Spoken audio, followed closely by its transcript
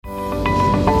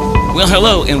Well,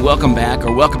 hello and welcome back,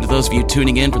 or welcome to those of you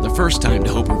tuning in for the first time to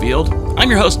Hope Revealed. I'm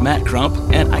your host, Matt Crump,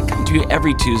 and I come to you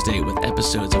every Tuesday with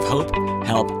episodes of hope,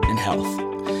 help, and health.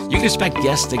 You can expect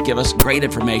guests to give us great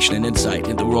information and insight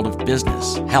into the world of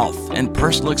business, health, and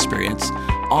personal experience,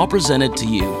 all presented to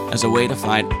you as a way to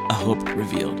find a hope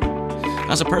revealed.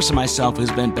 As a person myself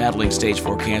who's been battling stage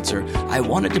 4 cancer, I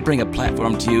wanted to bring a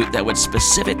platform to you that would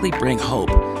specifically bring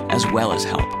hope as well as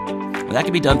help. That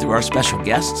can be done through our special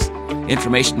guests,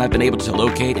 information I've been able to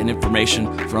locate, and information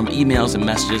from emails and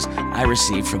messages I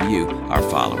receive from you, our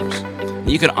followers.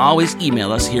 You can always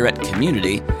email us here at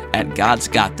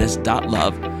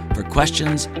community@godsgotthis.love for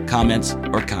questions, comments,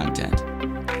 or content.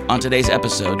 On today's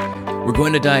episode, we're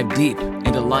going to dive deep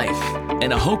into life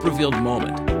and a hope revealed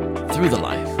moment through the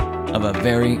life of a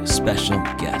very special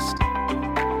guest.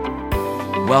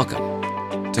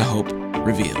 Welcome to Hope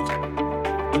Revealed.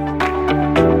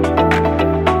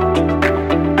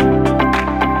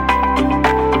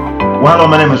 Well, hello,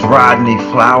 my name is Rodney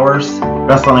Flowers,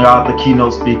 best-selling author,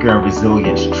 keynote speaker, and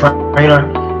resilience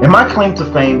trainer. And my claim to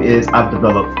fame is I've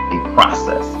developed a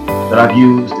process that I've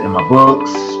used in my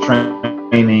books,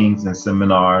 trainings, and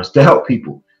seminars to help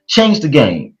people change the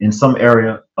game in some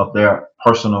area of their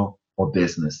personal or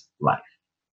business life.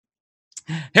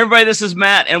 Hey everybody, this is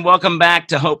Matt, and welcome back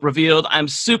to Hope Revealed. I'm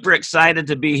super excited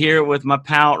to be here with my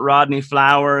pal, Rodney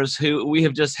Flowers, who we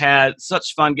have just had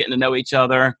such fun getting to know each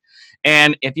other.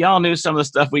 And if y'all knew some of the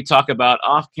stuff we talk about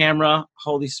off camera,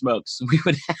 holy smokes, we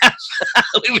would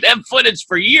have footage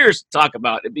for years to talk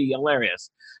about. It'd be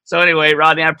hilarious. So anyway,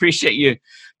 Rodney, I appreciate you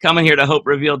coming here to Hope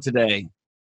Revealed today.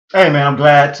 Hey man, I'm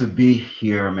glad to be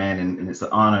here, man, and it's an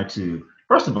honor to,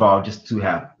 first of all, just to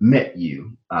have met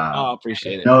you.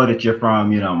 Appreciate it. Know that you're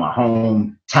from, my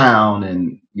hometown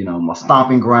and my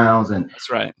stomping grounds, and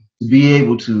that's right. To be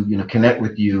able to connect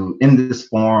with you in this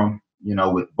forum.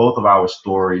 With both of our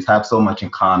stories, have so much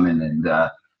in common, and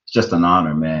it's just an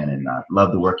honor, man. And I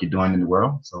love the work you're doing in the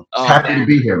world. So happy to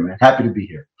be here, man. Happy to be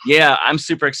here. Yeah, I'm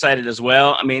super excited as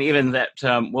well. I mean, even that,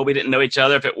 we didn't know each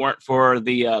other if it weren't for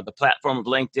the platform of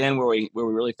LinkedIn where we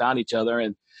really found each other.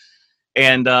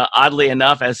 And oddly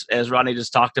enough, as Rodney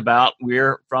just talked about,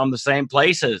 we're from the same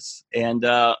places. And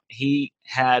he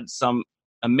had some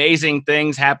amazing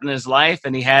things happen in his life,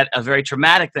 and he had a very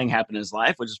traumatic thing happen in his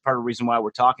life, which is part of the reason why we're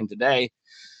talking today,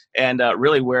 and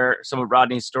really where some of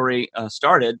Rodney's story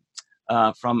started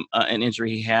from an injury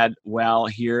he had while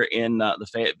here in the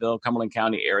Fayetteville, Cumberland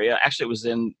County area. Actually, it was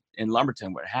in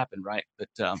Lumberton where it happened, right? But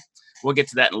we'll get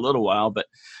to that in a little while. But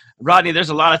Rodney, there's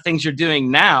a lot of things you're doing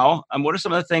now. What are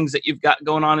some of the things that you've got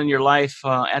going on in your life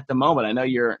at the moment? I know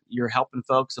you're helping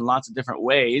folks in lots of different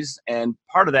ways, and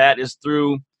part of that is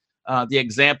through the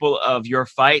example of your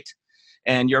fight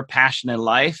and your passion in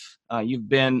life. You've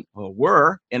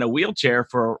were in a wheelchair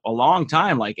for a long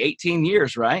time, like 18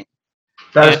 years, right?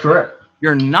 That is correct.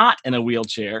 You're not in a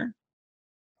wheelchair.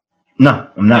 No,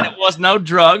 I'm not. And it was no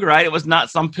drug, right? It was not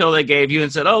some pill they gave you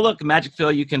and said, oh, look, a magic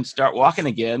pill, you can start walking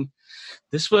again.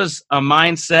 This was a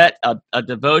mindset, a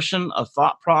devotion, a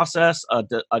thought process, a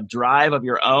drive of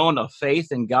your own, a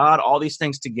faith in God, all these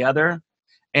things together.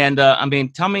 And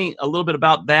tell me a little bit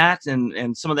about that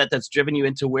and some of that's driven you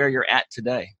into where you're at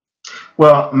today.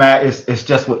 Well, Matt, it's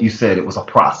just what you said. It was a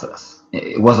process.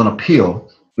 It wasn't a pill.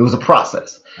 It was a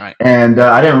process. Right. And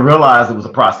I didn't realize it was a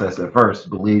process at first.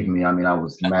 Believe me. I mean, I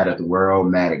was mad at the world,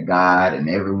 mad at God and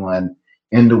everyone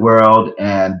in the world.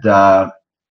 And, when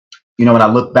I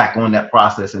look back on that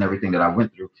process and everything that I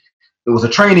went through, it was a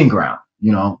training ground,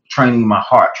 training my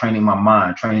heart, training my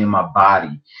mind, training my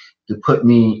body to put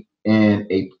me in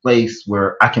a place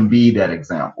where I can be that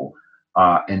example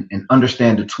and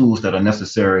understand the tools that are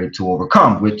necessary to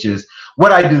overcome, which is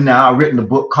what I do now. I've written a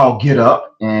book called Get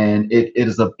Up, and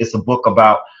it's a book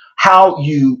about how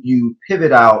you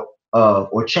pivot out of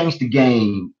or change the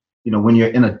game, when you're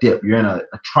in a dip, you're in a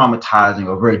traumatizing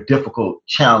or very difficult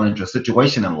challenge or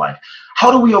situation in life.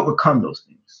 How do we overcome those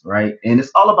things, right? And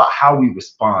it's all about how we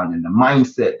respond and the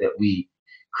mindset that we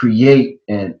create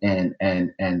and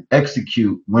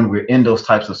execute when we're in those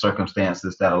types of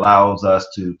circumstances that allows us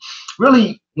to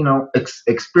really,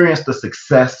 experience the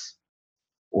success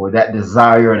or that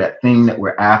desire, that thing that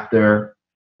we're after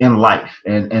in life.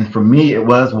 And for me, it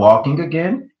was walking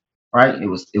again, right? It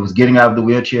was getting out of the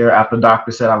wheelchair after the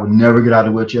doctor said I would never get out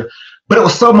of the wheelchair. But it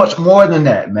was so much more than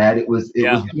that, Matt. It was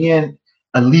being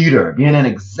a leader, being an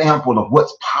example of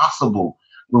what's possible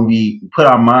when we put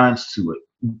our minds to it.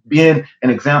 Being an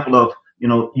example of,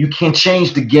 you can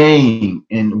change the game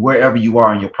in wherever you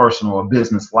are in your personal or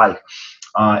business life.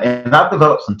 And I've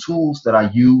developed some tools that I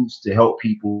use to help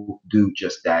people do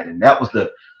just that. And that was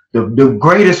the the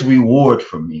greatest reward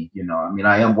for me. I mean,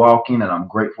 I am walking, and I'm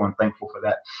grateful and thankful for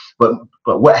that.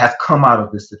 But what has come out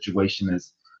of this situation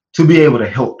is to be able to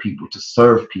help people, to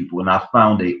serve people. And I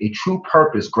found a true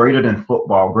purpose greater than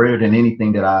football, greater than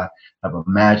anything that I have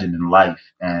imagined in life.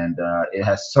 And it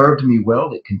has served me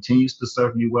well. It continues to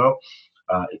serve me well.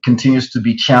 It continues to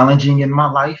be challenging in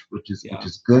my life, which is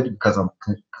good because I'm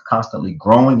constantly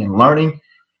growing and learning.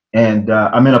 And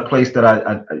I'm in a place that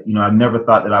I never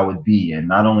thought that I would be in,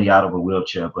 not only out of a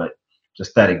wheelchair, but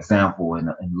just that example and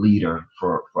leader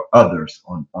for others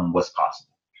on what's possible.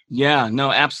 Yeah,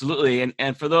 no, absolutely.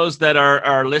 And for those that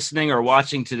are listening or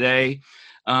watching today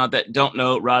that don't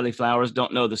know Rodney Flowers,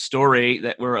 don't know the story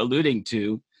that we're alluding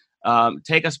to,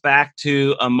 take us back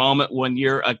to a moment when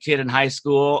you're a kid in high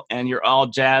school and you're all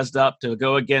jazzed up to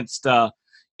go against, the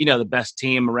best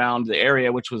team around the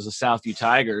area, which was the Southview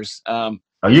Tigers.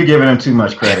 Oh, you're giving them too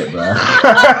much credit, bro.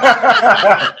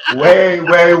 way too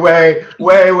much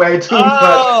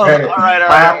credit. All right,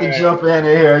 I have to jump in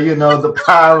here. The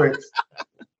Pirates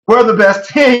were the best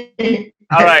team.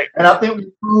 All right. And I think we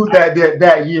proved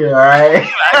that year, all right?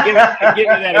 I give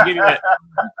you that.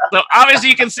 So obviously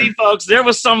you can see, folks,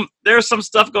 there's some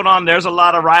stuff going on. There's a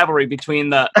lot of rivalry between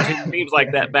the teams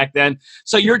like that back then.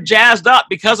 So you're jazzed up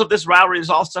because of this rivalry.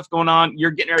 There's all stuff going on.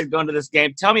 You're getting ready to go into this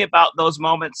game. Tell me about those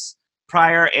moments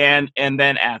prior and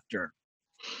then after.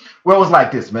 Well, it was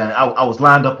like this, man. I was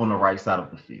lined up on the right side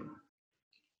of the field.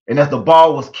 And as the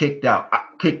ball was kicked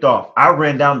off, I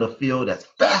ran down the field as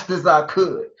fast as I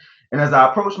could. And as I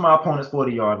approached my opponent's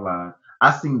 40-yard line,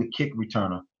 I seen the kick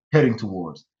returner heading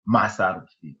towards my side of the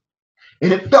field.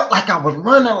 And it felt like I was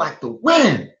running like the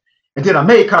wind. And then I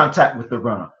made contact with the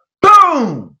runner.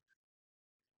 Boom!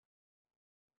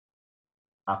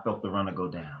 I felt the runner go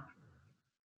down.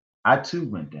 I too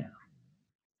went down.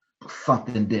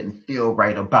 Something didn't feel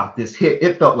right about this hit.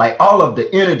 It felt like all of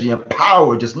the energy and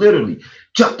power just literally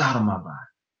jumped out of my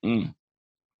body.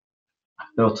 I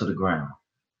fell to the ground,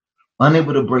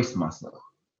 unable to brace myself.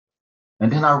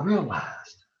 And then I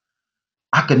realized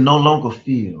I could no longer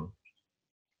feel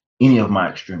any of my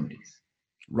extremities.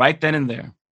 Right then and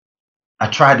there. I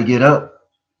tried to get up.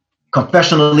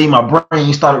 Confessionally, my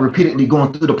brain started repeatedly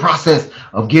going through the process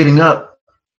of getting up,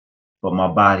 but my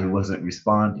body wasn't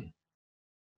responding.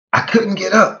 I couldn't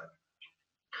get up.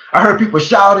 I heard people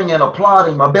shouting and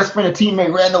applauding. My best friend and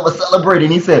teammate ran over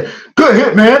celebrating. He said, "Good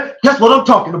hit, man. That's what I'm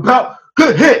talking about.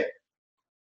 Good hit."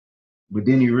 But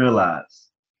then he realized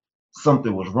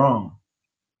something was wrong.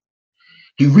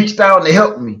 He reached out to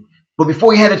help me. But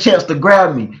before he had a chance to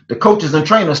grab me, the coaches and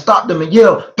trainers stopped him and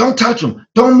yelled, "Don't touch him.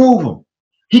 Don't move him.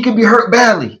 He could be hurt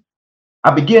badly."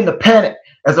 I began to panic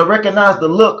as I recognized the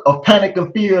look of panic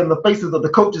and fear in the faces of the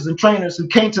coaches and trainers who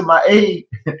came to my aid.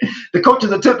 The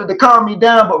coaches attempted to calm me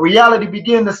down, but reality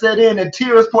began to set in and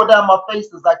tears poured down my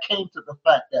face as I came to the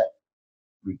fact that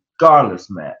regardless,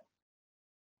 Matt,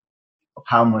 of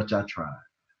how much I tried,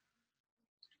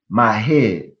 my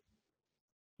head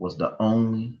was the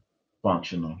only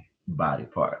functional body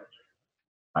part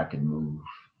I could move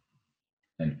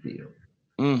and feel.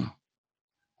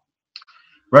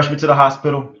 Rushed me to the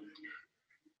hospital,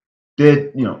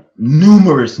 did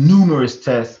numerous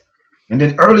tests, and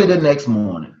then early the next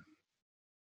morning,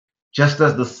 just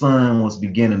as the sun was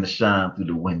beginning to shine through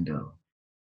the window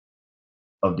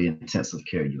of the intensive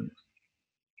care unit,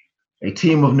 a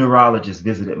team of neurologists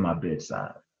visited my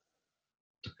bedside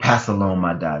to pass along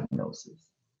my diagnosis.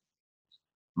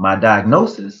 My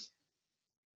diagnosis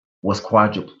was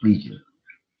quadriplegia.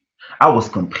 I was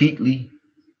completely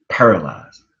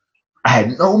paralyzed. I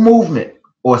had no movement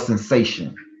or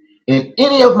sensation in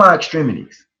any of my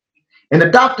extremities. And the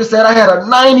doctor said I had a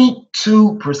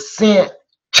 92%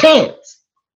 chance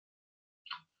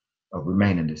of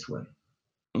remaining this way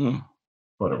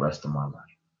for the rest of my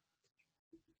life.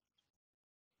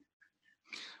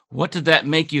 What did that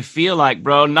make you feel like,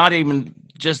 bro? Not even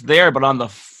just there, but on the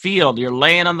field. You're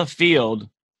laying on the field,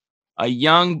 a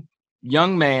young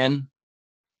man,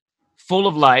 full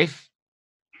of life.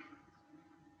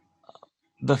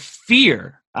 The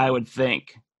fear, I would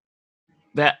think,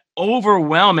 that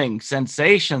overwhelming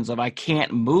sensations of I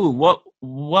can't move.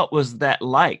 What was that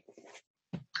like?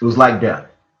 It was like death.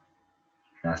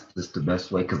 That's just the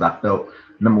best way, because I felt,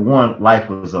 number one, life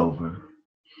was over.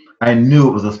 I knew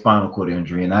it was a spinal cord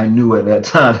injury, and I knew at that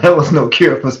time there was no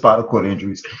cure for spinal cord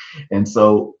injuries. And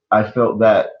so I felt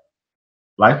that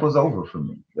life was over for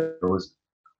me. There was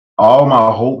all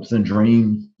my hopes and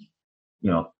dreams,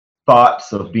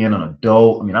 thoughts of being an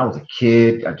adult. I mean, I was a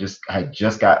kid. I had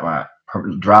just got my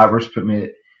driver's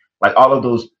permit. Like all of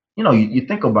those, you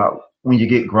think about when you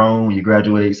get grown, when you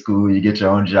graduate school, you get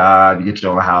your own job, you get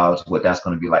your own house, what that's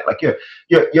going to be like. Like your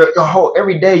whole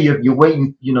every day you're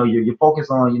waiting, you're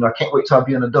focused on, I can't wait till I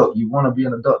be an adult. You want to be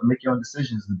an adult and make your own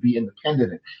decisions and be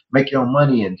independent and make your own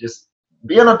money and just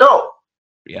be an adult.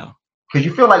 Yeah. Because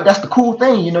you feel like that's the cool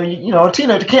thing, a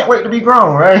teenager can't wait to be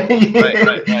grown, right?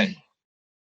 Right.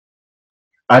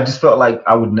 I just felt like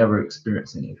I would never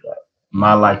experience any of that.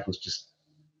 My life was just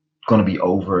going to be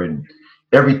over, and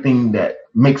everything that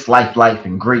makes life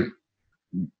and great,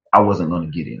 I wasn't going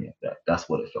to get any of that. That's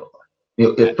what it felt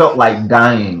like. It felt like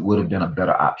dying would have been a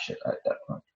better option at that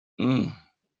point.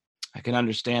 I can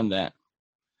understand that.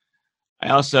 I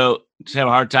also just have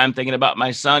a hard time thinking about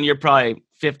my son. You're probably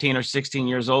 15 or 16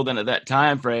 years old, and at that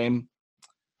time frame,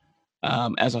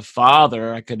 as a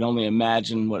father, I could only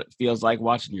imagine what it feels like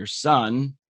watching your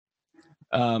son.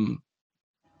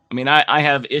 I mean, I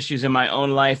have issues in my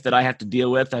own life that I have to deal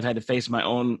with. I've had to face my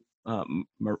own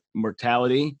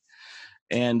mortality,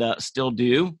 and still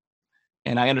do.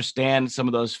 And I understand some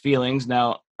of those feelings.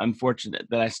 Now, I'm fortunate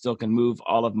that I still can move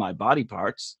all of my body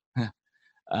parts.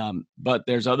 But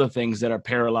there's other things that are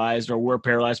paralyzed or were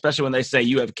paralyzed, especially when they say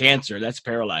you have cancer. That's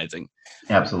paralyzing.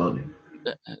 Absolutely.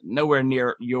 Nowhere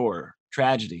near your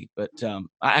tragedy, but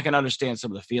I can understand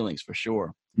some of the feelings for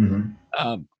sure.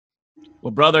 Mm-hmm.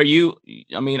 Well, brother,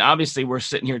 obviously we're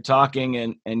sitting here talking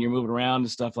and you're moving around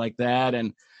and stuff like that.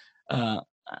 And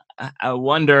I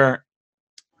wonder,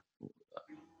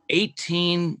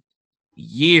 18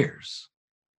 years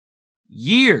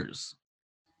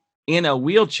in a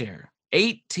wheelchair,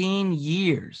 18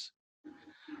 years.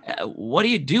 What do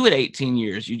you do at 18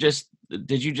 years?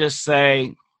 Did you just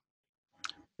say,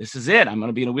 this is it, I'm going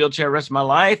to be in a wheelchair the rest of my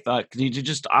life? Did you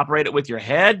just operate it with your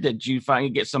head? Did you finally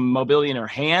get some mobility in your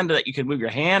hand that you could move your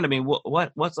hand? I mean,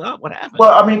 what's up? What happened?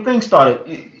 Well, things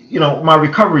started, my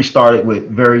recovery started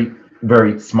with very,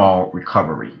 very small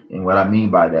recovery. And what I mean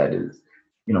by that is,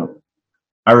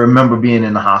 I remember being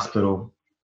in the hospital.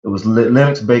 It was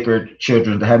Lennox Baker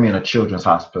Children's. They had me in a children's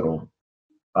hospital.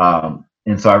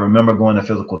 And so I remember going to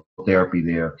physical therapy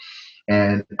there.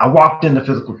 And I walked into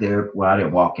physical therapy. Well, I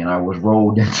didn't walk in. I was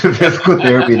rolled into physical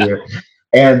therapy there.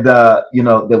 And,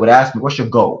 they would ask me, what's your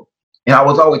goal? And I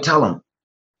was always telling them,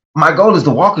 my goal is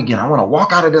to walk again. I want to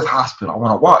walk out of this hospital. I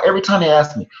want to walk. Every time they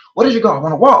ask me, what is your goal? I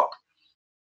want to walk.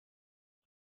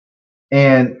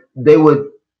 And they would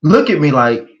look at me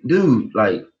like, dude,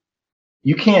 like,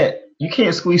 you can't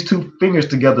squeeze two fingers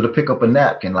together to pick up a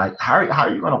napkin. Like, how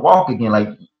are you going to walk again? Like,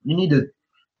 you need to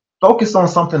focus on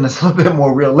something that's a little bit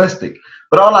more realistic.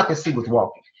 But all I could see was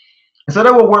walking. And so they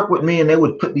would work with me, and they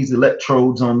would put these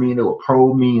electrodes on me, and they would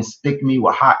probe me and stick me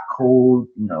with hot, cold,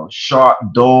 sharp,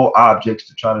 dull objects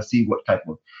to try to see what type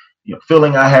of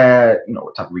feeling I had,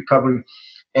 what type of recovery.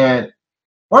 And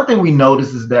one thing we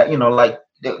noticed is that, like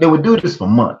they would do this for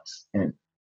months. And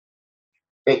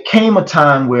it came a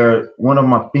time where one of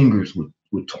my fingers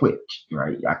would twitch,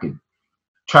 right? I could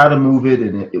try to move it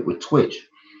and it would twitch.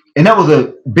 And that was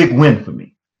a big win for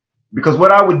me, because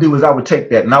what I would do is I would take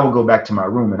that and I would go back to my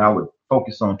room and I would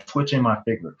focus on twitching my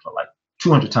finger for like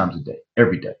 200 times a day,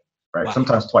 every day, right? Wow.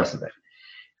 Sometimes twice a day.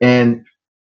 And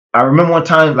I remember one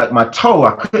time, like my toe,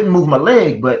 I couldn't move my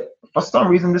leg, but for some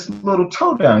reason, this little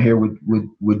toe down here would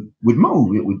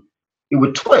move. It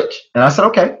would twitch. And I said,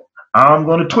 okay, I'm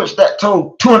going to twitch that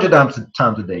toe 200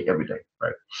 times a day, every day,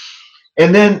 right?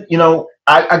 And then,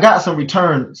 I got some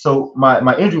return. So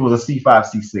my injury was a C5,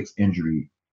 C6 injury,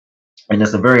 and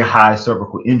it's a very high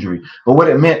cervical injury. But what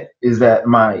it meant is that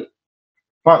my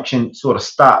function sort of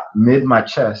stopped mid my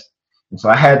chest. And so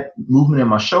I had movement in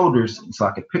my shoulders, so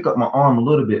I could pick up my arm a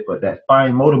little bit, but that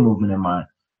fine motor movement in my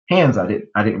hands, I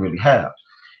didn't really have.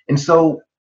 And so,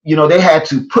 they had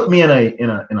to put me in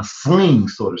a sling,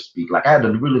 so to speak. Like I had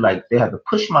to really they had to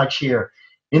push my chair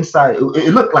inside.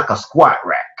 It looked like a squat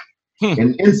rack.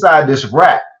 And inside this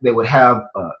rack, they would have,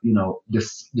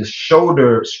 this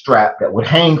shoulder strap that would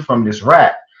hang from this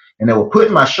rack, and they would put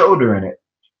my shoulder in it.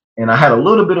 And I had a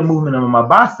little bit of movement on my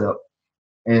bicep,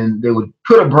 and they would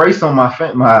put a brace on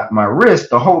my wrist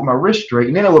to hold my wrist straight.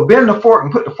 And then they would bend the fork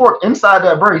and put the fork inside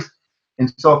that brace.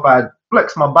 And so if I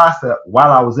flex my bicep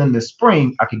while I was in this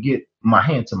spring, I could get my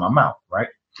hand to my mouth, right?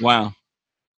 Wow.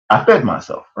 I fed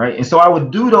myself, right? And so I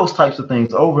would do those types of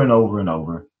things over and over and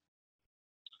over.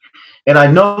 And I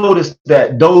noticed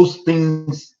that those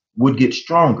things would get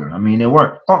stronger. I mean, they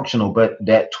weren't functional, but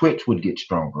that twitch would get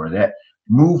stronger. That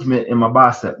movement in my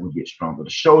bicep would get stronger. The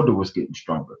shoulder was getting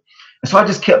stronger. And so I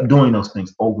just kept doing those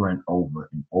things over and over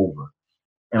and over.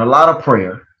 And a lot of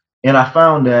prayer. And I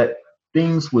found that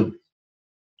things would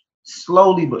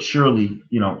slowly but surely,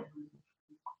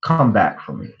 come back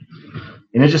for me.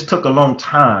 And it just took a long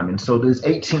time. And so those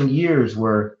 18 years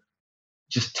were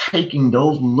just taking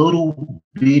those little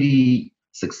bitty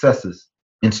successes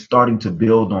and starting to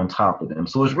build on top of them.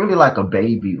 So it's really like a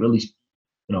baby, really,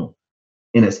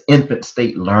 in its infant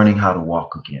state, learning how to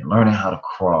walk again, learning how to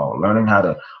crawl, learning how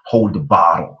to hold the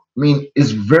bottle. I mean,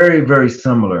 it's very, very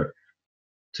similar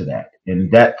to that.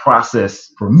 And that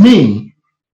process for me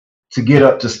to get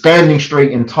up to standing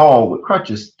straight and tall with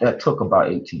crutches, that took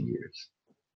about 18 years.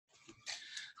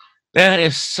 That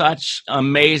is such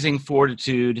amazing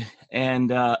fortitude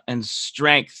and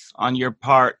strength on your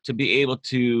part to be able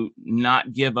to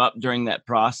not give up during that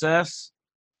process.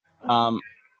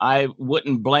 I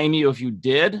wouldn't blame you if you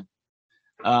did.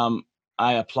 I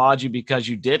applaud you because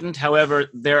you didn't. However,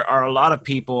 there are a lot of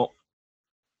people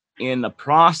in the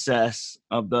process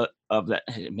of that.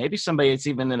 Maybe somebody that's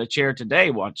even in a chair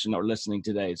today watching or listening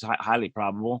today, it's highly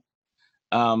probable,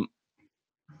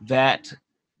 that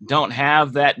don't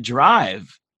have that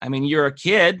drive. I mean, you're a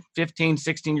kid, 15,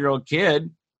 16-year-old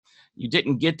kid. You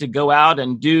didn't get to go out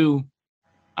and do,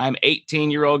 I'm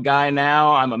 18-year-old guy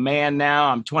now. I'm a man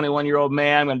now. I'm 21-year-old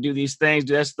man. I'm going to do these things,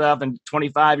 do this stuff. And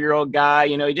 25-year-old guy,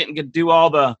 you didn't get to do all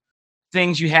the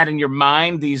things you had in your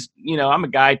mind. These, I'm a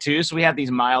guy too. So we have these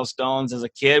milestones as a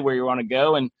kid where you want to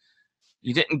go. And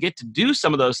you didn't get to do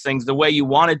some of those things the way you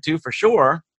wanted to, for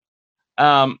sure.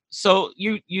 So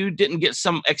you didn't get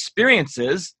some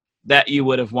experiences that you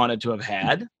would have wanted to have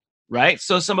had, right?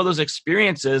 So some of those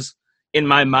experiences in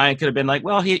my mind could have been like,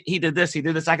 well, he did this, he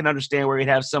did this. I can understand where he'd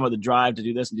have some of the drive to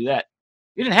do this and do that.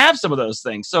 You didn't have some of those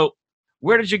things. So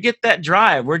where did you get that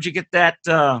drive? Where'd you get that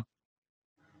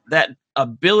that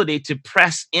ability to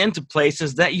press into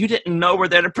places that you didn't know were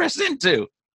there to press into?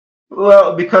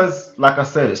 Well, because like I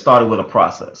said, it started with a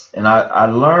process. And I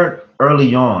learned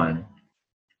early on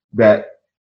that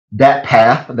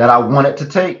path that I wanted to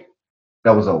take,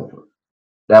 that was over.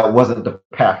 That wasn't the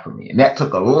path for me. And that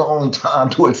took a long time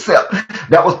to accept.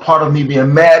 That was part of me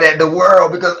being mad at the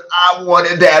world because I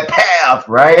wanted that path,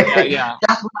 right? Yeah.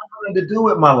 That's what I wanted to do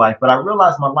with my life. But I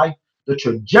realized my life, the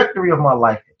trajectory of my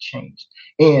life had changed.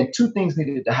 And two things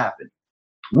needed to happen.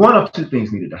 One of two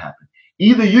things needed to happen.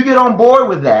 Either you get on board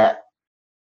with that,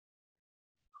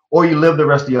 or you live the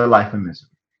rest of your life in misery.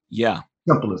 Yeah.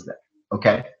 Simple as that.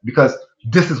 Okay? Because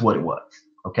this is what it was.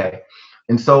 Okay?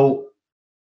 And so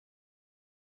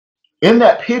in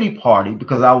that pity party,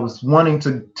 because I was wanting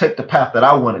to take the path that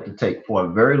I wanted to take for a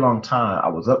very long time, I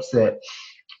was upset.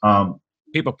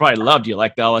 People probably loved you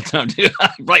like that all the time too.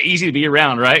 Probably easy to be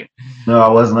around, right? No, I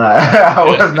was not. I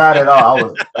was not at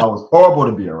all. I was horrible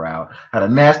to be around. Had a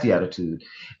nasty attitude,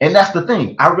 and that's the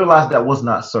thing. I realized that was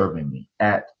not serving me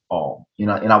at all.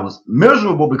 And I was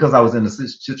miserable because I was in the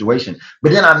situation.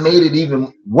 But then I made it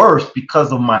even worse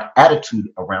because of my attitude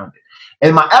around it.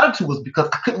 And my attitude was because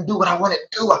I couldn't do what I wanted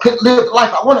to do. I couldn't live the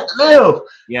life I wanted to live.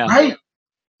 Yeah. Right.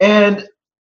 And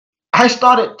I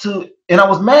started to, and I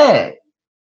was mad.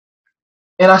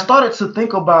 And I started to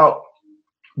think about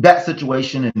that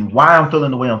situation and why I'm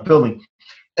feeling the way I'm feeling.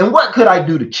 And what could I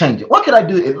do to change it? What could I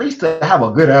do at least to have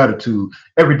a good attitude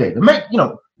every day? To make, you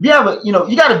got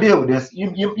to deal with this.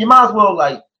 You might as well,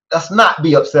 let's not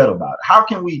be upset about it. How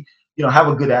can we, have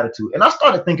a good attitude? And I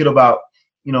started thinking about,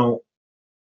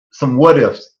 some what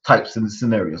ifs types of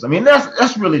scenarios. I mean,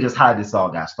 that's really just how this all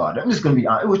got started. I'm just going to be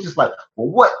honest. It was just like, well,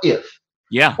 what if?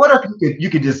 Yeah. What if you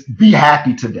could just be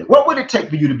happy today? What would it take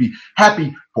for you to be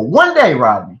happy for one day,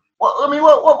 Rodney? Well, I mean,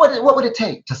 what would it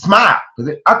take to smile?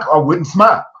 Because I wouldn't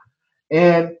smile.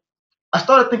 And I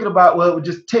started thinking about, well, it would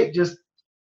just take just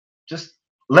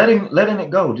letting it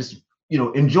go, just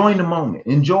enjoying the moment,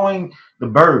 enjoying the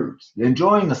birds,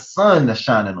 enjoying the sun that's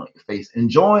shining on your face,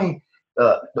 enjoying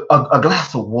a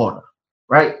glass of water,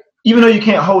 right? Even though you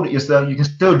can't hold it yourself, you can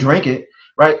still drink it,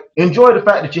 right? Enjoy the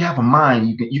fact that you have a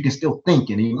mind. You can still think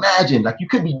and imagine like you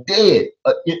could be dead.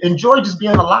 Enjoy just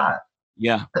being alive.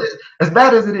 Yeah. As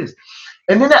bad as it is.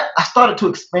 And then I started to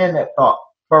expand that thought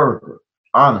further,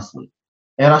 honestly.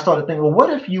 And I started thinking, well,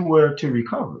 what if you were to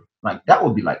recover? Like that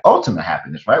would be like ultimate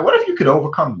happiness, right? What if you could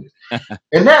overcome this?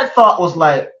 And that thought was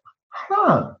like,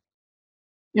 And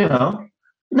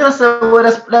then I said,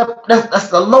 well,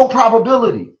 that's a low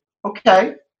probability. Okay.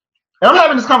 And I'm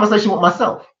having this conversation with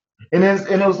myself. And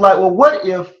it was like, well, what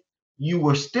if you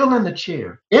were still in the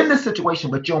chair in this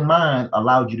situation, but your mind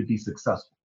allowed you to be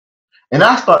successful? And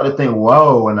I started thinking,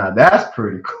 whoa, now that's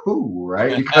pretty cool,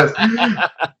 right? Because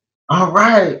all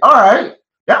right.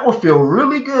 That will feel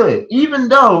really good, even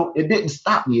though it didn't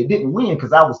stop me. It didn't win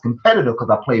because I was competitive because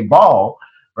I played ball,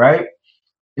 right?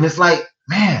 And it's like,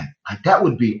 man, like that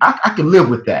would be, I can live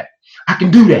with that. I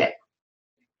can do that.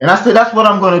 And I said, that's what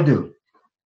I'm going to do.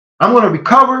 I'm going to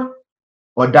recover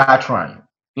or die trying.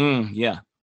 Yeah.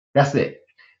 That's it.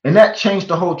 And that changed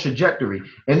the whole trajectory.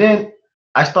 And then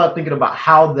I started thinking about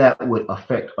how that would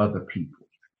affect other people.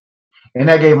 And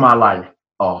that gave my life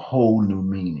a whole new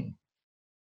meaning.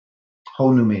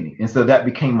 Whole new meaning. And so that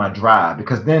became my drive,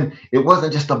 because then it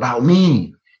wasn't just about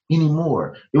me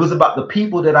anymore. It was about the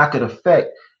people that I could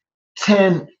affect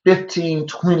 10, 15,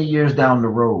 20 years down the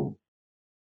road.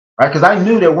 Right? Because I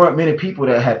knew there weren't many people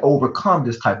that had overcome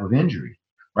this type of injury.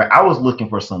 Right? I was looking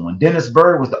for someone. Dennis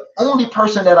Byrd was the only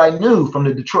person that I knew from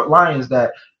the Detroit Lions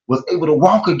that was able to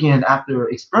walk again after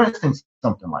experiencing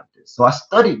something like this. So I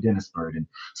studied Dennis Byrd and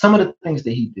some of the things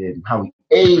that he did and how he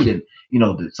ate, and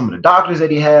some of the doctors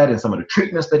that he had and some of the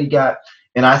treatments that he got.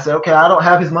 And I said, okay, I don't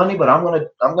have his money, but I'm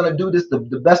gonna do this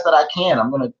the best that I can.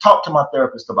 I'm gonna talk to my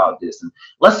therapist about this, and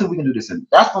let's see if we can do this. And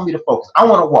that's gonna be the focus. I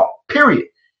want to walk. Period.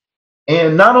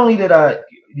 And not only did I,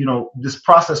 this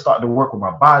process started to work with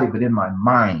my body, but in my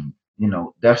mind,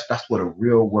 that's where the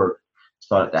real work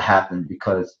started to happen,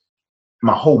 because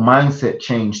my whole mindset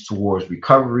changed towards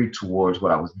recovery, towards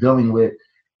what I was dealing with,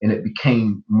 and it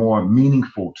became more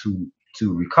meaningful to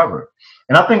recover.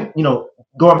 And I think,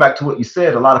 going back to what you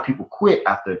said, a lot of people quit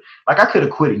after, like I could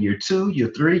have quit in year 2,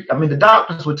 year 3. I mean, the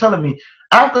doctors were telling me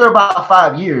after about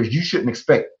 5 years, you shouldn't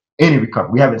expect any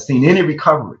recovery. We haven't seen any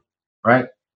recovery, right?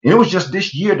 And it was just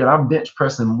this year that I'm bench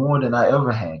pressing more than I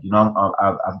ever had.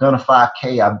 I've done a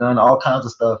 5K. I've done all kinds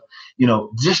of stuff,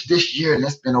 just this year. And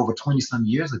that's been over 20 some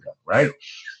years ago, right?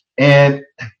 And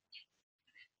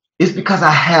it's because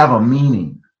I have a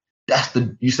meaning.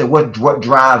 You said, what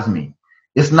drives me?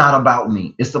 It's not about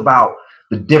me. It's about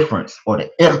the difference or the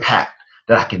impact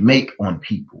that I can make on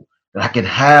people, that I can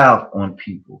have on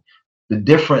people. The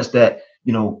difference that,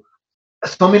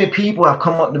 so many people have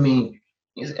come up to me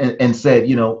and said,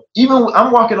 even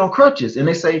I'm walking on crutches, and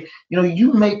they say,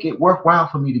 you make it worthwhile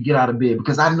for me to get out of bed,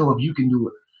 because I know if you can do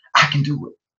it, I can do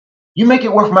it. You make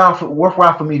it worthwhile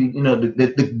for me to,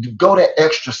 to go that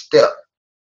extra step,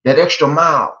 that extra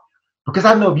mile, because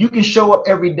I know if you can show up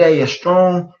every day as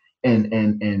strong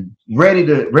and ready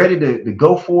to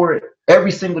go for it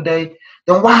every single day,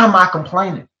 then why am I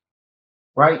complaining,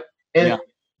 right? And Yeah.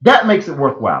 that makes it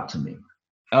worthwhile to me.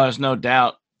 Oh, there's no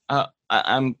doubt.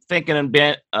 I'm thinking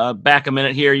back a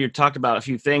minute here. You talked about a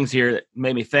few things here that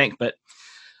made me think, but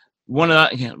one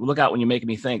of the, look out when you're making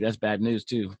me think. That's bad news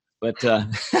too. But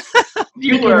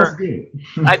you were,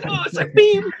 I know, it's like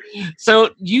beep. So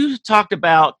you talked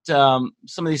about some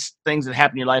of these things that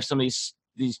happened in your life, some of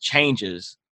these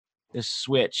changes, this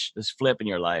switch, this flip in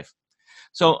your life.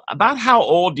 So about how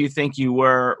old do you think you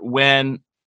were when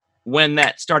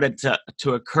that started to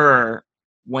occur,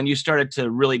 when you started to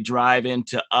really drive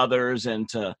into others and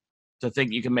to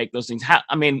think you can make those things?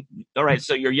 All right,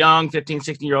 so you're young, 15,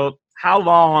 16-year-old. How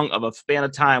long of a span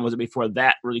of time was it before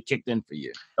that really kicked in for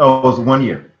you? Oh, it was 1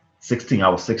 year. 16. I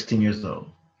was 16 years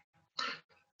old.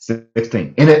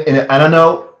 16. And I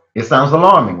know it sounds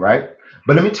alarming, right?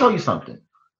 But let me tell you something.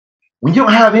 When you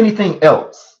don't have anything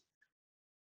else,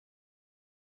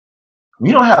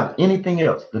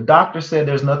 the doctor said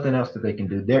there's nothing else that they can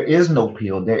do. There is no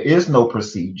pill. There is no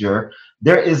procedure.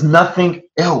 There is nothing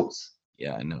else.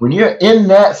 Yeah, I know. When you're in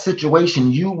that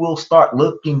situation, you will start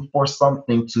looking for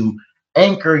something to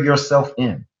anchor yourself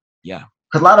in. Yeah.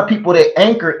 Because a lot of people, they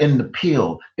anchor in the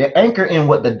pill. They anchor in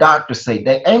what the doctor say.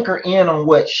 They anchor in on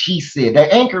what she said. They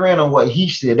anchor in on what he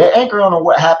said. They anchor in on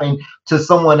what happened to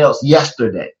someone else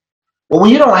yesterday. But when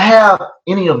you don't have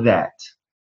any of that,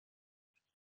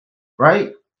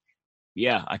 right?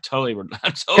 Yeah, I totally.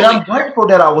 And I'm grateful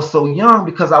that I was so young,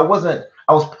 because I was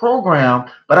programmed,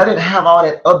 but I didn't have all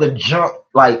that other junk,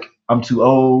 like I'm too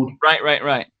old. Right.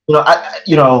 I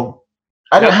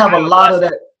didn't have a lot of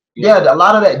that. Yeah, a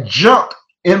lot of that junk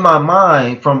in my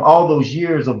mind from all those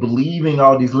years of believing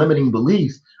all these limiting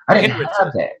beliefs. I didn't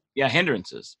have that. Yeah,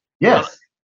 hindrances. Yes.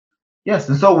 Yes.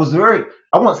 And so it was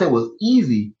I won't say it was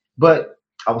easy, but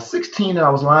I was 16 and I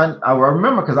was lying. I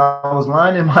remember because I was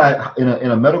lying in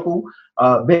a medical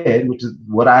bed, which is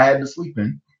what I had to sleep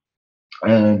in.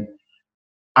 And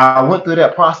I went through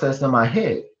that process in my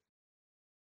head.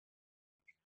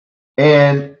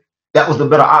 And that was the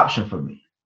better option for me.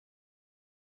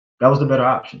 That was the better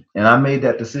option. And I made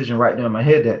that decision right there in my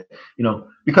head that,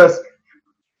 because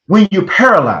when you're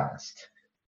paralyzed,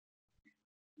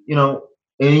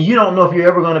 and you don't know if you're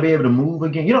ever going to be able to move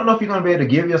again. You don't know if you're going to be able to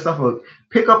give yourself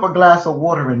pick up a glass of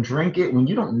water and drink it, when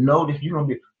you don't know if you're going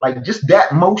to be, like, just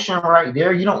that motion right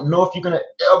there. You don't know if you're going to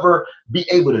ever be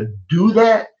able to do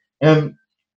that. And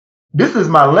this is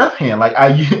my left hand. Like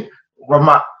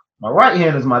my right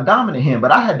hand is my dominant hand,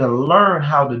 but I had to learn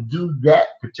how to do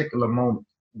that particular moment,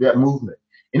 that movement.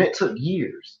 And it took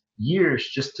years years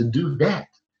just to do that.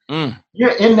 Mm.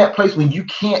 You're in that place when you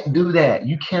can't do that.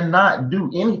 You cannot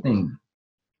do anything,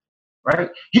 right?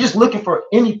 You're just looking for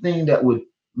anything that would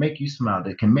make you smile,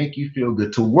 that can make you feel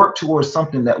good, to work towards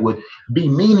something that would be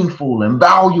meaningful and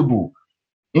valuable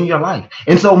in your life.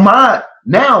 And so my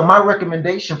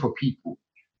recommendation for people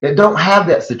that don't have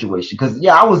that situation, because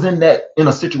yeah, I was in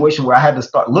a situation where I had to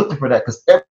start looking for that because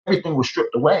everything was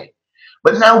stripped away.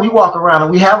 But now we walk around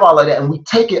and we have all of that and we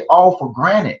take it all for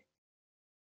granted,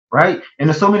 right? And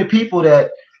there's so many people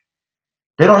that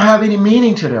they don't have any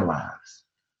meaning to their lives.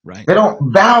 Right. They don't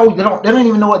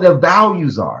even know what their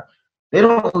values are. They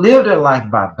don't live their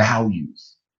life by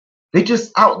values. They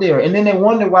just out there, and then they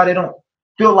wonder why they don't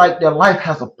feel like their life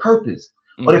has a purpose,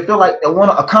 or they feel like they want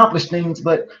to accomplish things,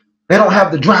 but they don't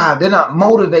have the drive. They're not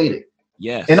motivated.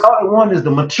 Yes. And all they want is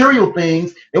the material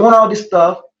things. They want all this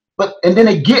stuff, and then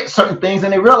they get certain things,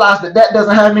 and they realize that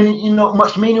doesn't have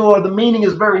much meaning, or the meaning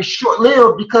is very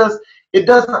short-lived because it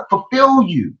doesn't fulfill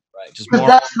you. Right. Because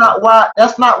that's not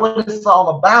what it's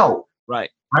all about. Right.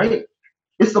 Right.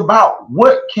 It's about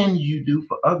what can you do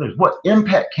for others? What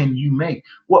impact can you make?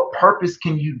 What purpose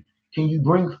can you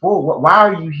bring forward? Why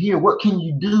are you here? What can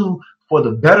you do for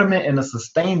the betterment and the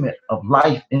sustainment of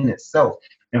life in itself?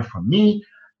 And for me,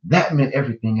 that meant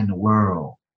everything in the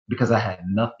world because I had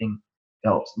nothing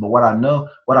else. But what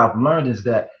I've learned is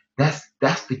that that's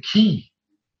the key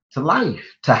to life,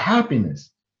 to happiness,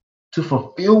 to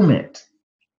fulfillment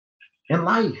in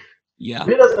life. Yeah.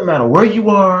 It doesn't matter where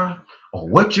you are or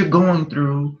what you're going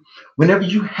through. Whenever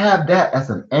you have that as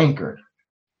an anchor,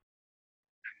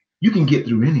 you can get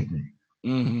through anything.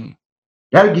 Mm-hmm.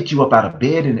 That'll get you up out of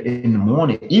bed in the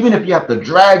morning. Even if you have to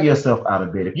drag yourself out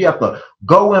of bed, if you have to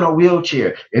go in a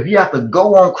wheelchair, if you have to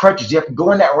go on crutches, you have to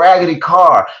go in that raggedy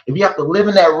car, if you have to live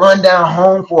in that rundown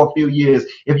home for a few years,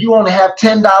 if you only have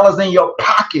 $10 in your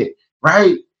pocket,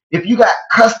 right? If you got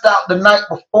cussed out the night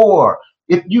before,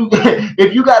 if you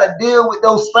got to deal with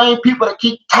those same people that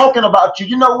keep talking about you,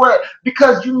 you know what?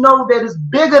 Because you know that it's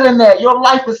bigger than that. Your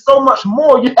life is so much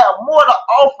more. You have more to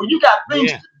offer. You got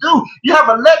things to do. You have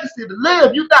a legacy to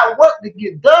live. You got work to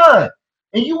get done.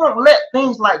 And you won't let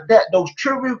things like that, those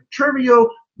trivial,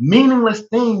 meaningless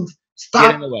things,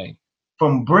 stop in the way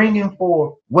from bringing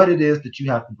forth what it is that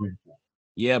you have to bring forth.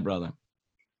 Yeah, brother.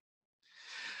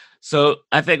 So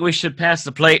I think we should pass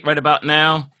the plate right about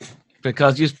now.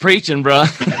 Because you're preaching, bro.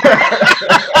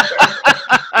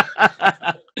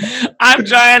 I'm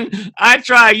trying. I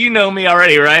try. You know me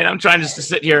already, right? I'm trying just to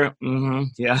sit here. Mm-hmm,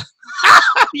 yeah.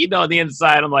 You know, on the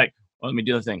inside, I'm like, well, let me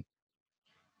do the thing.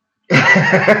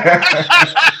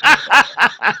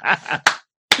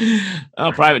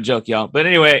 Oh, private joke, y'all. But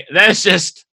anyway, that's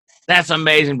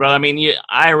amazing, bro. I mean,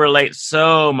 I relate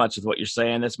so much with what you're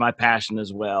saying. That's my passion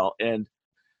as well. And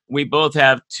we both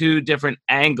have two different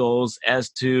angles as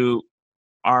to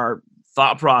our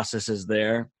thought processes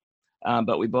there,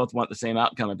 but we both want the same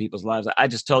outcome in people's lives. I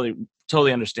just totally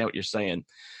understand what you're saying.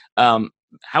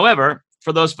 However,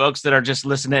 for those folks that are just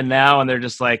listening now and they're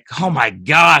just like, oh my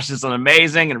gosh, this is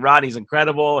amazing and Rodney's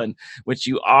incredible, and which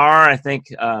you are,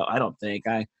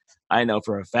 I know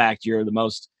for a fact you're the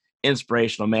most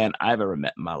inspirational man I've ever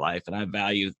met in my life, and I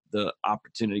value the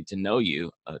opportunity to know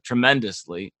you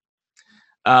tremendously.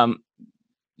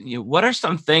 What are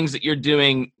some things that you're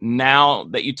doing now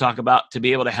that you talk about to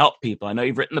be able to help people? I know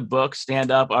you've written the book, Get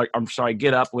Up,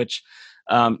 which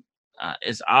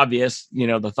is obvious,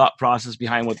 the thought process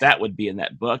behind what that would be in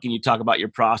that book. And you talk about your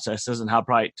processes and how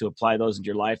probably to apply those into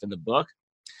your life in the book.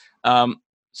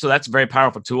 So that's a very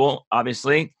powerful tool,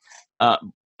 obviously. Are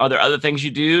there other things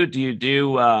you do? Do you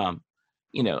do,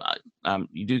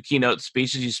 you do keynote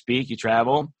speeches, you speak, you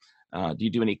travel? Do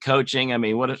you do any coaching? I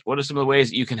mean, what are some of the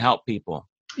ways that you can help people?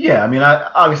 Yeah, I mean,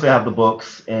 I obviously have the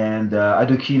books, and I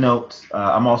do keynotes.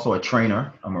 I'm also a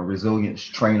trainer. I'm a resilience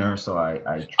trainer, so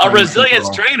I a resilience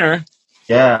trainer.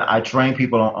 Yeah, I train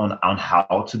people on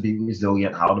how to be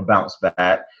resilient, how to bounce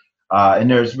back. And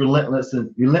there's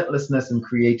relentlessness and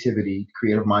creativity,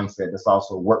 creative mindset that's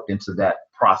also worked into that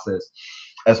process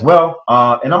as well.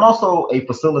 And I'm also a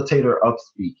facilitator of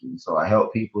speaking, so I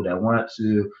help people that want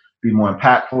to be more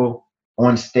impactful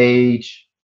on stage,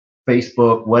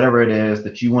 Facebook, whatever it is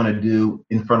that you want to do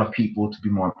in front of people to be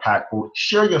more impactful.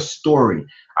 Share your story.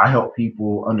 I help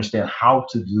people understand how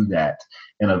to do that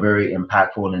in a very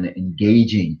impactful and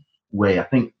engaging way. I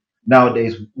think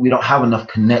nowadays we don't have enough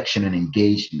connection and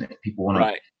engagement. People want to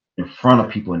right in front of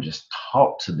people and just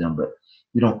talk to them, but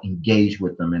we don't engage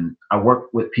with them. And I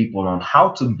work with people on how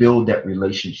to build that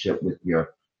relationship with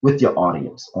your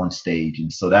audience on stage.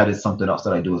 And so that is something else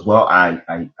that I do as well. I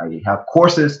have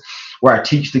courses where I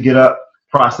teach the Get Up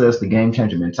process, the Game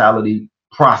Changer mentality,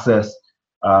 process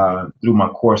through my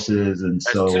courses. And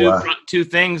That's so two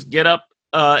things. Get Up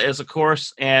as a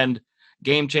course and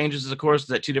Game Changers as a course. Is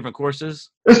that two different courses?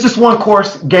 it's just one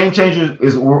course. Game Changer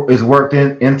is worked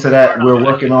into that. We're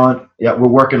working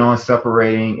on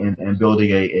separating and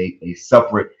building a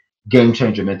separate Game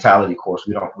Changer mentality course.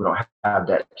 We don't have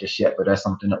that just yet, but that's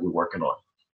something that we're working on.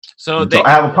 So I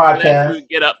have a podcast.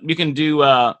 Get Up. You can do.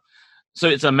 So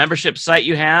it's a membership site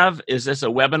you have. Is this a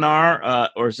webinar,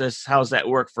 or is this, how does that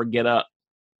work for Get Up,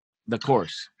 the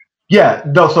course? Yeah,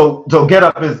 no. So Get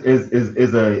Up is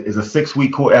a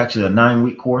 6-week course, actually a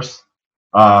 9-week course,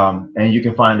 and you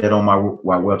can find it on my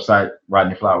website,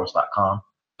 rodneyflowers.com.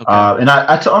 Okay. And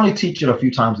I only teach it a few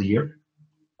times a year.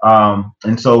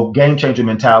 And so Game Changer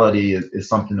mentality is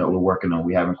something that we're working on.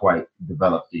 We haven't quite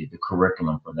developed the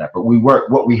curriculum for that, but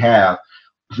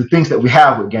the things that we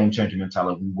have with Game Changer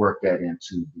mentality, we work that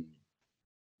into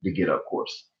the Get Up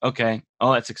course. Okay.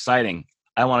 Oh, that's exciting.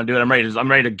 I want to do it. I'm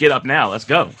ready to get up now. Let's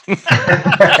go. And so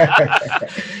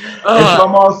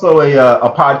I'm also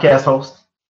a podcast host,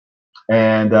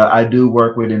 and I do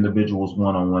work with individuals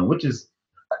one-on-one, which is,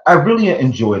 I really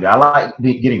enjoy that. I like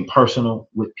getting personal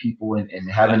with people and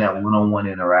having that one-on-one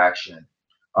interaction,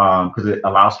 because it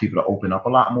allows people to open up a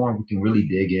lot more. We can really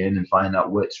dig in and find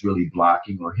out what's really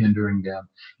blocking or hindering them.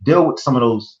 Deal with some of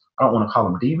those, I don't want to call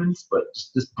them demons, but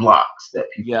just blocks that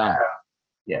people have.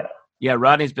 Yeah,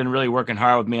 Rodney's been really working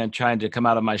hard with me on trying to come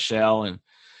out of my shell, and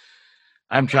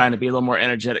I'm trying to be a little more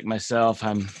energetic myself.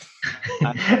 I'm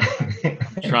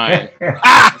trying.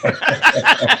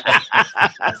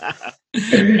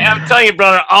 I'm telling you,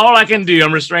 brother, all I can do,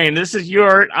 I'm restrained.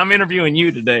 I'm interviewing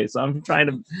you today, so I'm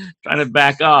trying to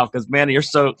back off, because man, you're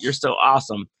so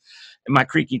awesome. In my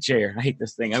creaky chair, I hate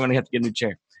this thing. I'm gonna have to get a new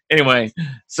chair. Anyway,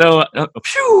 so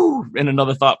in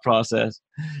another thought process.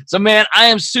 So man, I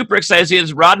am super excited. See,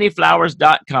 it's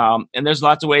rodneyflowers.com, and there's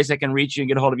lots of ways they can reach you and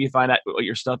get a hold of you, find out what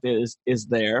your stuff is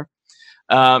there.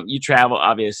 You travel,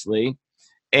 obviously,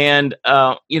 and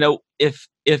if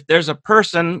there's a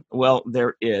person, well,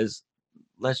 there is.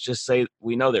 Let's just say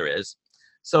we know there is.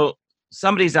 So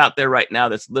somebody's out there right now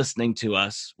that's listening to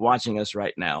us, watching us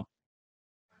right now.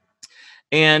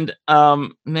 And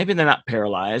maybe they're not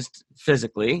paralyzed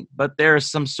physically, but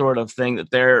there's some sort of thing that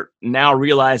they're now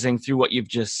realizing through what you've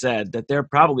just said, that they're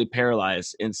probably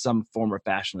paralyzed in some form or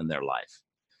fashion in their life.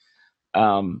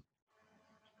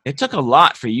 It took a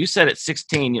lot for you. You said at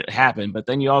 16 it happened, but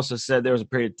then you also said there was a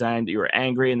period of time that you were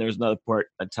angry, and there was another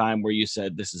a time where you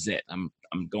said, "This is it. I'm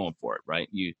going for it." Right?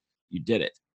 You did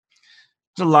it.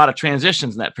 There's a lot of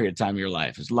transitions in that period of time in your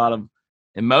life. There's a lot of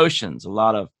emotions, a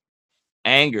lot of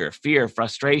anger, fear,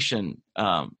 frustration,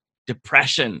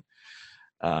 depression.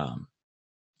 Bro,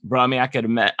 I mean,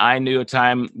 I knew a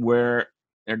time where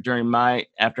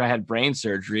after I had brain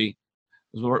surgery,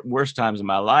 it was the worst times of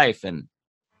my life, and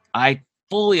I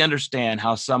fully understand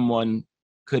how someone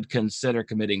could consider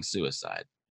committing suicide.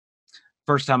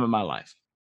 First time in my life.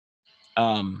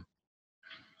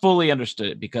 Fully understood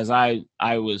it, because I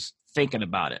was thinking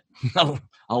about it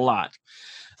a lot.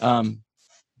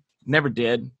 Never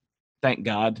did. Thank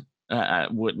God. I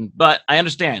wouldn't, but I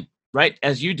understand, right?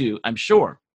 As you do, I'm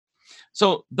sure.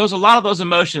 So there's a lot of those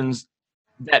emotions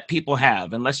that people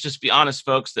have. And let's just be honest,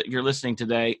 folks, that you're listening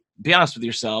today, be honest with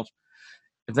yourself.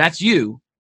 If that's you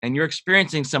and you're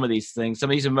experiencing some of these things, some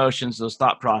of these emotions, those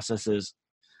thought processes,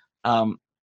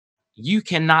 you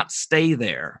cannot stay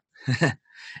there.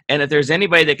 And if there's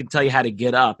anybody that can tell you how to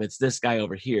get up, it's this guy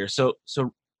over here. So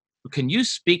can you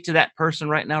speak to that person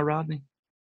right now, Rodney?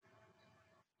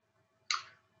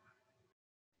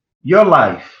 Your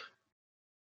life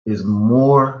is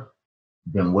more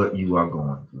than what you are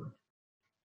going through.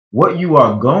 What you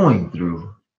are going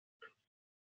through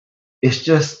is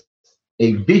just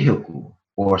a vehicle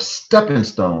or stepping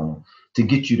stone to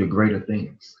get you to greater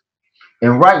things.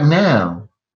 And right now,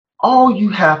 all you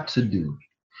have to do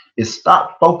is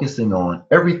stop focusing on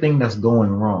everything that's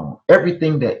going wrong,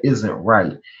 everything that isn't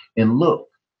right, and look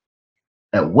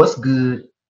at what's good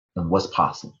and what's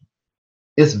possible.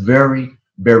 It's very,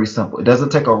 very simple. It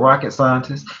doesn't take a rocket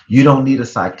scientist. You don't need a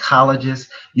psychologist.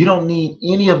 You don't need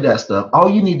any of that stuff. All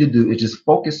you need to do is just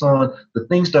focus on the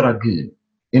things that are good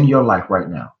in your life right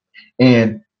now.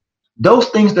 And those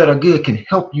things that are good can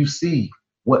help you see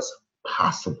what's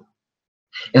possible.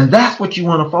 And that's what you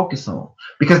want to focus on,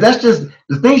 because that's just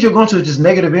the things you're going to, is just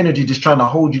negative energy, just trying to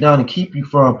hold you down and keep you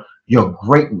from your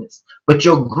greatness. But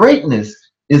your greatness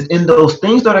is in those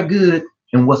things that are good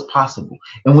and what's possible.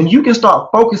 And when you can start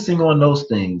focusing on those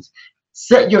things,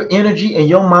 set your energy and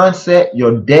your mindset,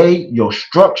 your day, your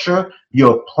structure,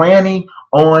 your planning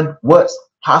on what's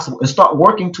possible, and start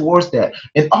working towards that.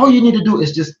 And all you need to do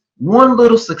is just One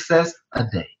little success a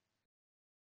day.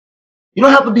 You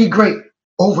don't have to be great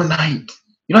overnight.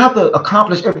 You don't have to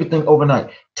accomplish everything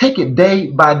overnight. Take it day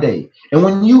by day. And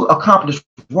when you accomplish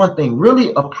one thing,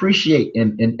 really appreciate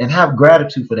and have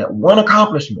gratitude for that one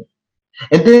accomplishment.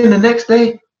 And then the next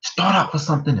day, start out for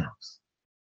something else,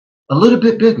 a little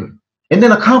bit bigger, and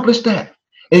then accomplish that.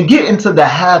 And get into the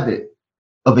habit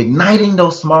of igniting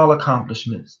those small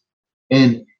accomplishments.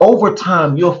 And over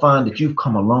time, you'll find that you've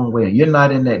come a long way and you're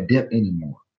not in that dip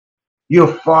anymore. You're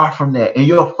far from that, and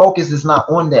your focus is not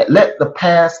on that. Let the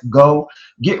past go.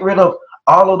 Get rid of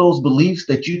all of those beliefs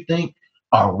that you think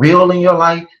are real in your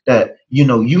life, that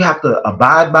you have to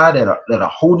abide by, that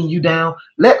are holding you down.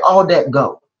 Let all that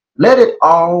go. Let it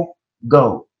all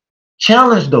go.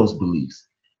 Challenge those beliefs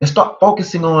and start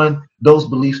focusing on those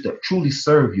beliefs that truly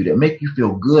serve you, that make you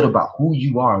feel good about who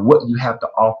you are and what you have to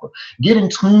offer. Get in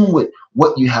tune with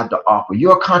what you have to offer,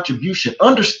 your contribution.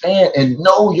 Understand and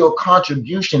know your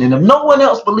contribution. And if no one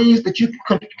else believes that you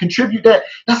can contribute that,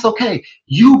 that's okay.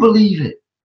 You believe it.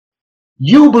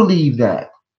 You believe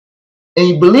that. And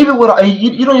you believe it with, and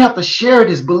you don't have to share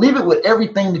this. Believe it with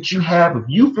everything that you have. If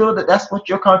you feel that that's what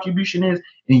your contribution is,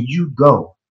 and you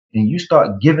go and you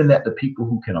start giving that to people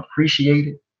who can appreciate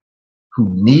it, who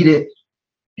need it,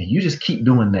 and you just keep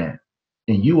doing that,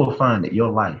 and you will find that your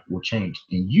life will change,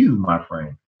 and you, my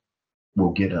friend,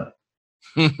 will get up.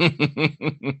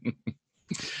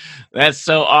 That's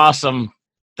so awesome.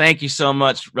 Thank you so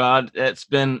much, Rod. It's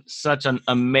been such an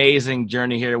amazing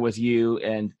journey here with you,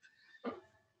 and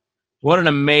what an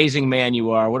amazing man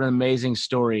you are. What an amazing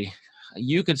story.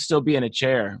 You could still be in a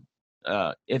chair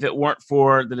if it weren't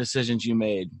for the decisions you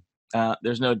made.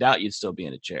 There's no doubt you'd still be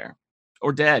in a chair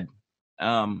or dead.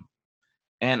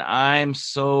 And I'm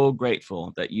so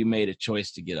grateful that you made a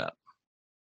choice to get up.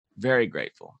 Very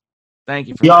grateful. Thank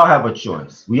you. We all have a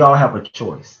choice. We all have a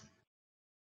choice.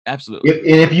 Absolutely.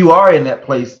 If you are in that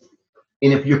place,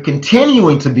 and if you're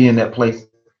continuing to be in that place,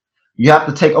 you have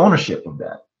to take ownership of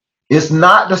that. It's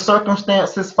not the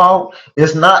circumstances' fault.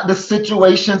 It's not the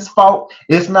situation's fault.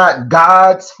 It's not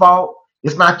God's fault.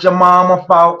 It's not your mama's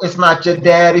fault. It's not your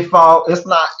daddy's fault. It's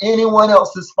not anyone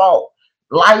else's fault.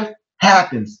 Life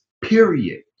happens,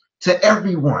 period, to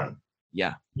everyone.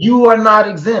 Yeah. You are not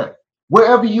exempt.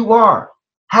 Wherever you are,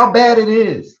 how bad it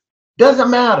is,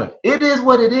 doesn't matter. It is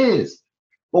what it is.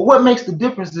 But what makes the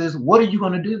difference is, what are you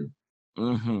going to do?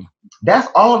 Mm-hmm. That's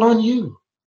all on you.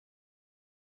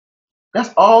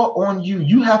 That's all on you.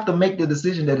 You have to make the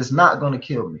decision that it's not going to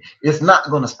kill me. It's not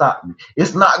going to stop me.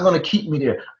 It's not going to keep me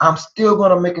there. I'm still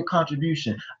going to make a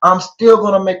contribution. I'm still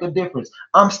going to make a difference.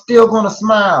 I'm still going to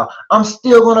smile. I'm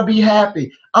still going to be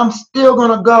happy. I'm still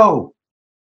going to go.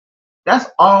 That's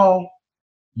all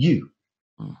you.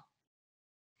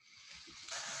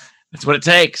 That's what it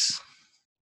takes.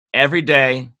 Every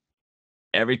day,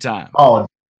 every time. All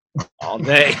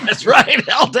day. That's right.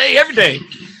 All day, every day.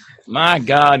 My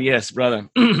God, yes, brother.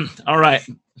 All right.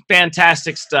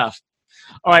 Fantastic stuff.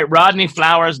 All right.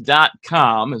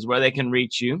 RodneyFlowers.com is where they can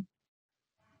reach you.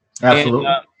 Absolutely.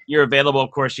 And, you're available.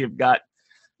 Of course,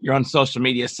 you're on social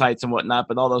media sites and whatnot,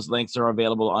 but all those links are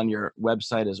available on your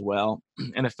website as well.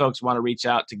 And if folks want to reach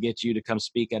out to get you to come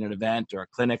speak at an event or a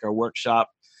clinic or workshop,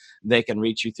 they can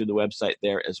reach you through the website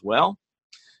there as well.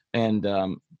 And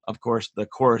of course, the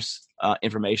course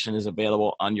information is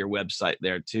available on your website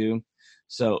there too.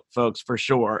 So, folks, for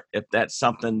sure, if that's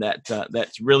something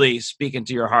that's really speaking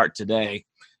to your heart today,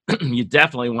 you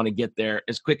definitely want to get there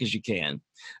as quick as you can.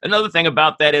 Another thing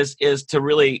about that is to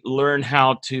really learn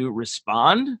how to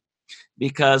respond,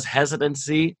 because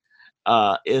hesitancy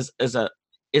is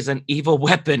an evil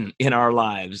weapon in our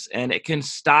lives, and it can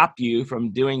stop you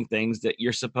from doing things that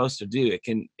you're supposed to do.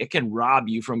 It can rob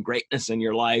you from greatness in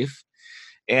your life.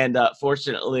 And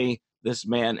fortunately, this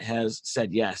man has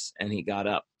said yes, and he got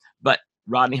up. But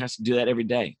Rodney has to do that every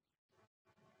day.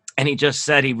 And he just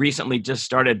said he recently just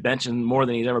started benching more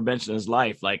than he's ever benched in his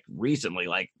life. Like recently,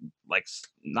 like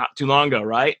not too long ago,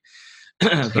 right?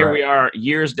 Here we are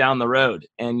years down the road,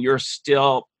 and you're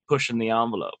still pushing the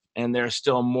envelope, and there's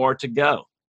still more to go.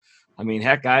 I mean,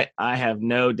 heck, I have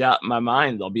no doubt in my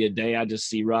mind there'll be a day I just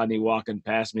see Rodney walking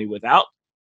past me without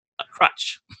a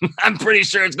crutch. I'm pretty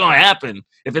sure it's going to happen.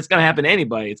 If it's going to happen to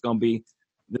anybody, it's going to be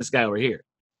this guy over here,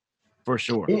 for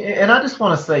sure. And I just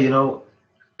want to say,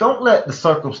 don't let the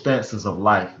circumstances of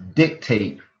life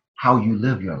dictate how you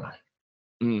live your life.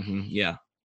 Mm-hmm, yeah.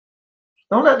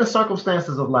 Don't let the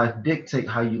circumstances of life dictate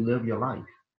how you live your life.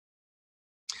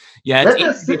 Yeah, it's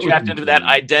easy to be trapped into that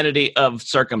identity of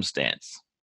circumstance.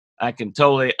 I can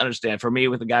totally understand. For me,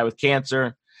 with a guy with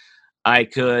cancer, I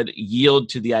could yield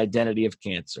to the identity of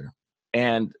cancer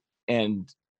and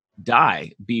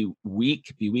die, be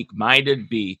weak-minded,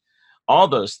 be all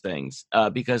those things,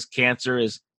 because cancer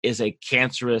is a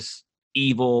cancerous,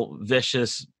 evil,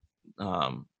 vicious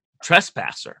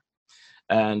trespasser.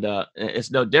 And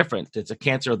it's no different. It's a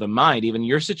cancer of the mind. Even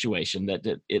your situation,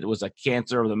 that it was a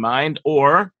cancer of the mind,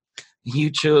 or you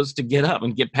chose to get up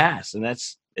and get past. And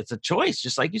it's a choice,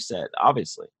 just like you said,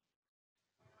 obviously.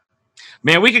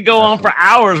 Man, we could go on for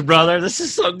hours, brother. This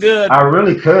is so good. I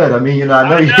really could. I mean, you know, I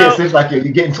know it seems like you're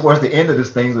getting towards the end of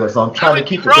this thing, so I'm trying to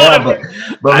keep it down.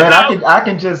 But man, I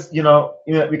can just, you know,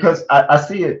 because I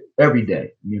see it every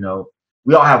day. You know,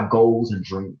 we all have goals and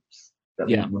dreams that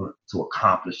we want to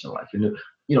accomplish in life. And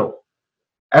you know,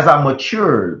 as I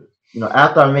matured, you know,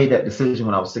 after I made that decision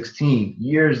when I was 16,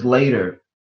 years later,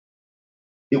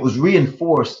 it was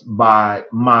reinforced by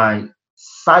my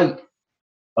sight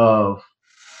of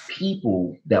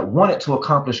people that wanted to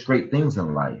accomplish great things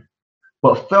in life,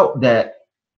 but felt that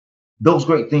those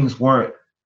great things weren't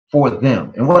for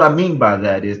them. And what I mean by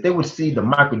that is they would see the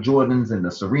Michael Jordans and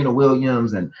the Serena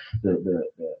Williams and the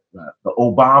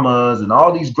Obamas and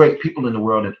all these great people in the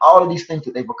world and all of these things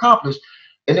that they've accomplished,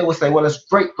 and they would say, well, it's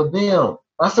great for them.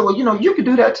 I said, well, you know, you can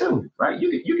do that too, right? You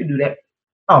can do that.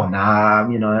 Oh, nah,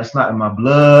 you know, that's not in my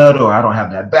blood, or I don't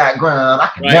have that background. I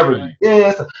can never do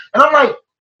this. And I'm like,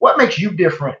 what makes you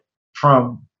different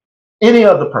from any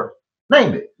other person?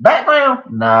 Name it. Background?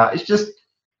 Nah, it's just,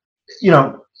 you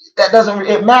know, that doesn't,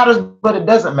 it matters, but it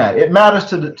doesn't matter. It matters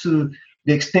to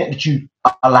the extent that you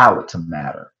allow it to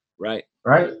matter. Right.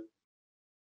 Right.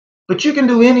 But you can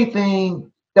do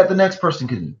anything that the next person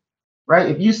can do. Right.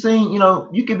 If you sing, you know,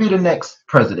 you can be the next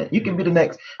president. You can be the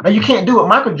next. Now, you can't do what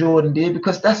Michael Jordan did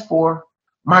because that's for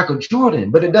Michael Jordan.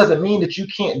 But it doesn't mean that you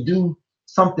can't do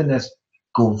something that's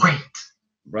great.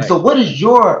 Right. So what is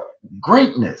your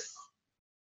greatness?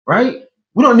 Right.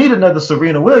 We don't need another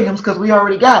Serena Williams because we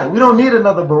already got it. We don't need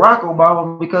another Barack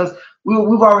Obama because we've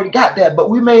already got that. But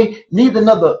we may need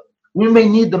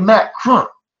the Matt Crump.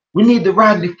 We need the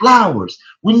Rodney Flowers.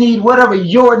 We need whatever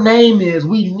your name is.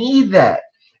 We need that.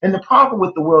 And the problem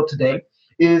with the world today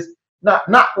is not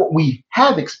what we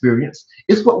have experienced,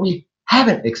 it's what we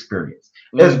haven't experienced.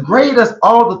 As great as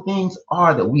all the things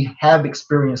are that we have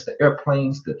experienced, the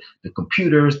airplanes, the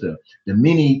computers, the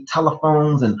mini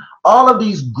telephones, and all of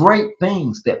these great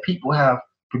things that people have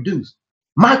produced.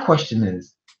 My question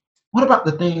is, what about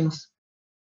the things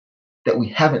that we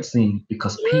haven't seen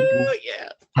because people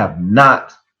have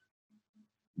not,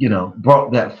 you know,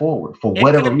 brought that forward for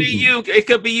whatever reason? It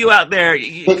could be you out there.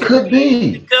 It could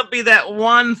be. It could be that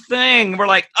one thing. We're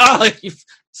like, oh,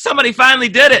 somebody finally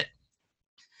did it.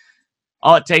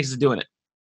 All it takes is doing it.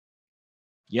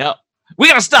 Yep. We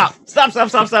gotta stop. Stop.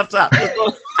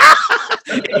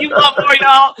 If you want more,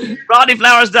 y'all,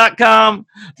 RodneyFlowers.com,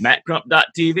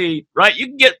 MattCrump.tv, right? You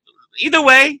can get either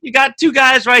way. You got two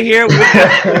guys right here. We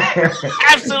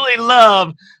absolutely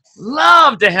love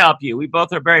to help you. We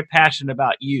both are very passionate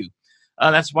about you.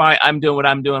 That's why I'm doing what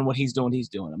I'm doing, what he's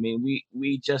doing, I mean,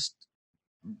 we just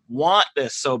want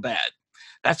this so bad.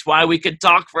 That's why we could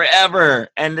talk forever.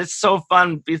 And it's so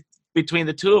fun between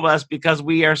the two of us because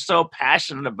we are so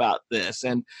passionate about this.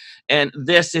 And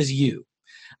this is you.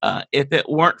 If it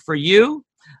weren't for you,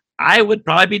 I would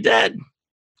probably be dead.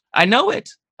 I know it.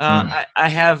 I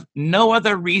have no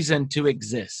other reason to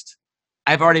exist.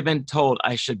 I've already been told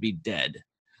I should be dead.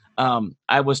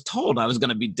 I was told I was going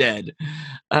to be dead.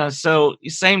 So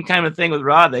same kind of thing with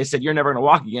Rod. They said, you're never going to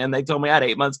walk again. They told me I had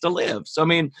 8 months to live. So, I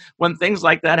mean, when things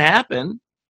like that happen,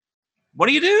 what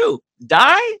do?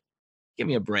 Die? Give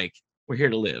me a break. We're here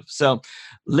to live. So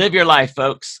live your life,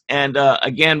 folks. And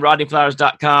again,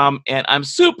 RodneyFlowers.com. And I'm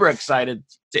super excited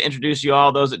to introduce you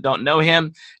all, those that don't know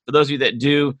him. For those of you that do,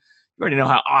 you already know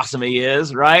how awesome he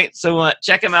is, right? So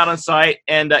check him out on site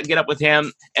and get up with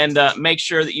him and make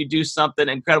sure that you do something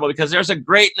incredible because there's a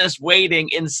greatness waiting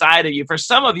inside of you. For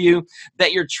some of you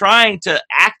that you're trying to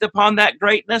act upon that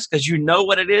greatness because you know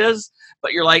what it is,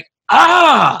 but you're like,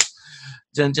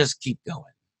 then just keep going.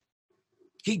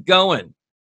 Keep going.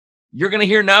 You're going to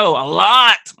hear no a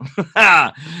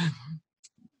lot.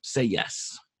 Say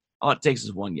yes. All it takes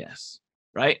is one yes,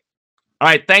 right? All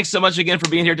right, thanks so much again for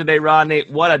being here today, Rodney.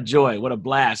 What a joy, what a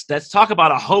blast. Let's talk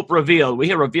about a hope revealed. We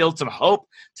have revealed some hope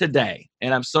today,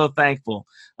 and I'm so thankful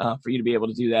for you to be able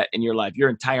to do that in your life. Your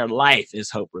entire life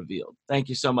is hope revealed. Thank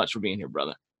you so much for being here,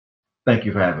 brother. Thank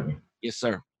you for having me. Yes,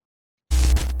 sir.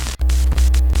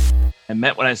 I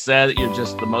meant what I said. You're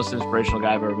just the most inspirational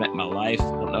guy I've ever met in my life. I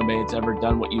don't know anybody that's ever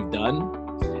done what you've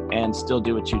done and still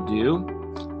do what you do.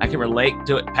 I can relate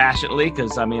to it passionately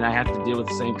because, I mean, I have to deal with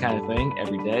the same kind of thing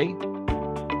every day.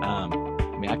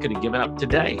 I I could have given up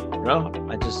today, bro.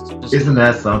 I just Isn't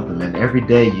that something, man? Every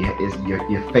day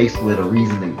you're faced with a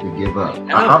reason to give up.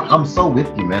 I'm so with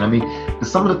you, man. I mean,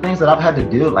 some of the things that I've had to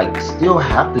deal, like still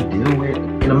have to deal with,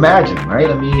 and imagine, right?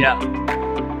 I mean, yeah.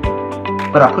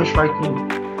 But I push right through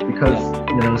because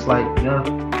it's like,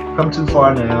 come too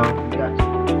far now. You got